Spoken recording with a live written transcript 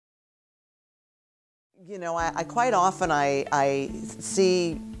You know, I quite often I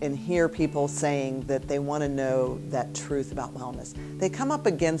see and hear people saying that they want to know that truth about wellness. They come up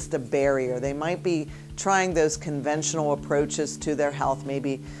against a barrier. They might be trying those conventional approaches to their health,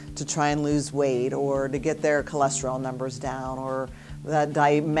 maybe to try and lose weight or to get their cholesterol numbers down or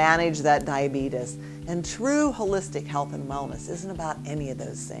manage that diabetes. And true holistic health and wellness isn't about any of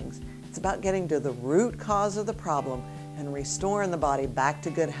those things. It's about getting to the root cause of the problem and restoring the body back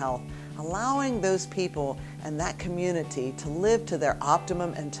to good health, allowing those people and that community to live to their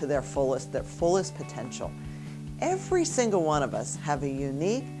optimum and to their fullest potential. Every single one of us have a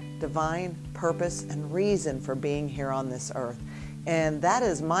unique, divine purpose and reason for being here on this earth. And that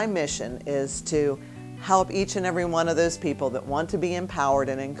is my mission, is to help each and every one of those people that want to be empowered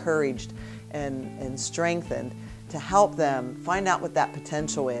and encouraged and strengthened, to help them find out what that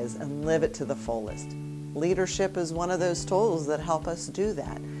potential is and live it to the fullest. Leadership is one of those tools that help us do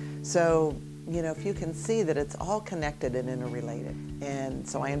that. So, you know, if you can see that it's all connected and interrelated. And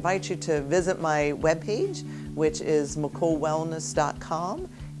so I invite you to visit my webpage, which is McKoolWellness.com,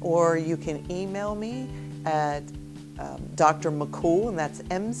 or you can email me at Dr. McKool, and that's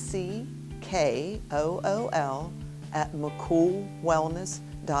MCKOOL at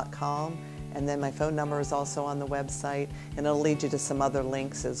McKoolWellness.com. And then my phone number is also on the website, and it'll lead you to some other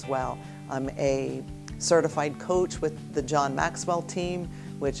links as well. I'm a certified coach with the John Maxwell team,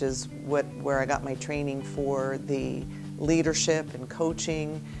 which is where I got my training for the leadership and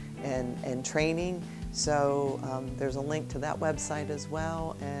coaching and training. So there's a link to that website as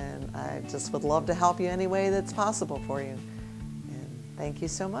well, and I just would love to help you any way that's possible for you. And thank you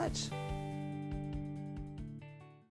so much.